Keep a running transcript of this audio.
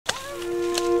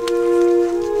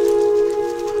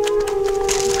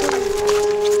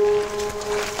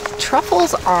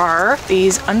Truffles are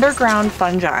these underground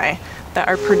fungi that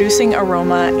are producing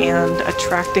aroma and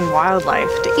attracting wildlife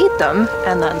to eat them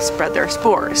and then spread their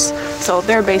spores. So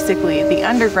they're basically the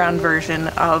underground version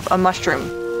of a mushroom.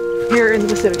 Here in the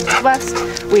Pacific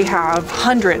Northwest, we have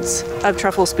hundreds of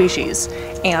truffle species,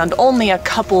 and only a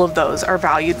couple of those are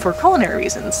valued for culinary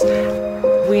reasons.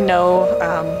 We know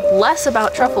less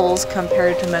about truffles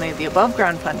compared to many of the above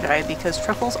ground fungi because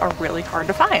truffles are really hard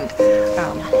to find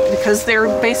because they're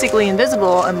basically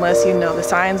invisible unless you know the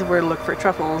signs of where to look for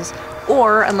truffles,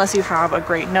 or unless you have a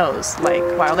great nose like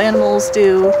wild animals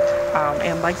do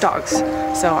and like dogs.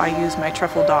 So I use my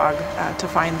truffle dog to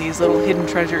find these little hidden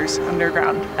treasures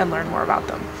underground and learn more about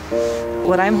them.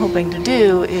 What I'm hoping to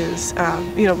do is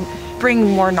bring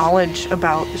more knowledge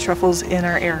about the truffles in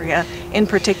our area, in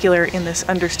particular in this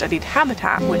understudied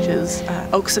habitat, which is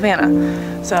oak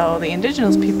savanna. So the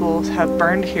indigenous peoples have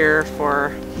burned here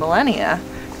for millennia,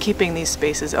 keeping these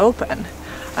spaces open.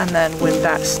 And then when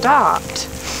that stopped,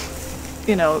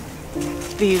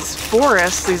 these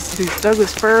forests, these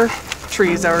Douglas fir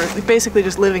trees that were basically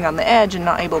just living on the edge and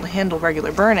not able to handle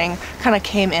regular burning kind of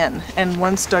came in. And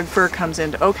once Doug fir comes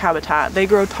into oak habitat, they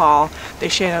grow tall, they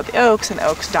shade out the oaks, and the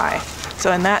oaks die.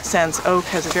 So in that sense, oak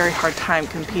has a very hard time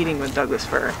competing with Douglas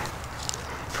fir.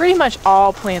 Pretty much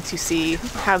all plants you see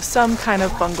have some kind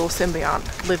of fungal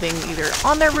symbiont living either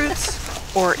on their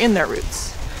roots or in their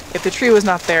roots. If the tree was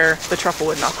not there, the truffle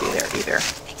would not be there either.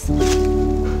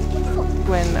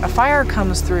 When a fire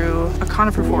comes through a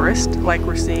conifer forest, like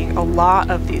we're seeing a lot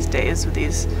of these days with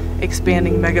these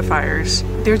expanding mega fires,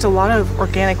 there's a lot of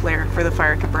organic layer for the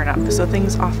fire to burn up, so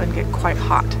things often get quite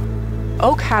hot.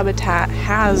 Oak habitat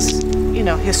has,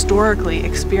 historically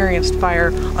experienced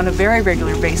fire on a very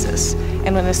regular basis.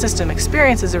 And when the system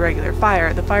experiences a regular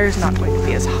fire, the fire is not going to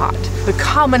be as hot. The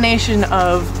combination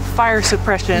of fire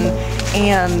suppression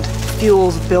and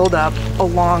fuels buildup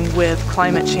along with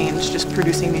climate change just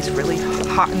producing these really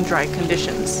hot and dry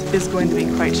conditions is going to be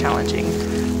quite challenging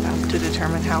to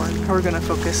determine how we're going to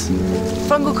focus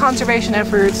fungal conservation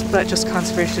efforts, but just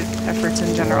conservation efforts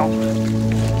in general.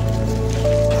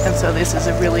 And so this is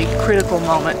a really critical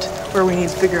moment where we need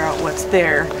to figure out what's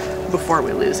there before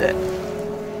we lose it.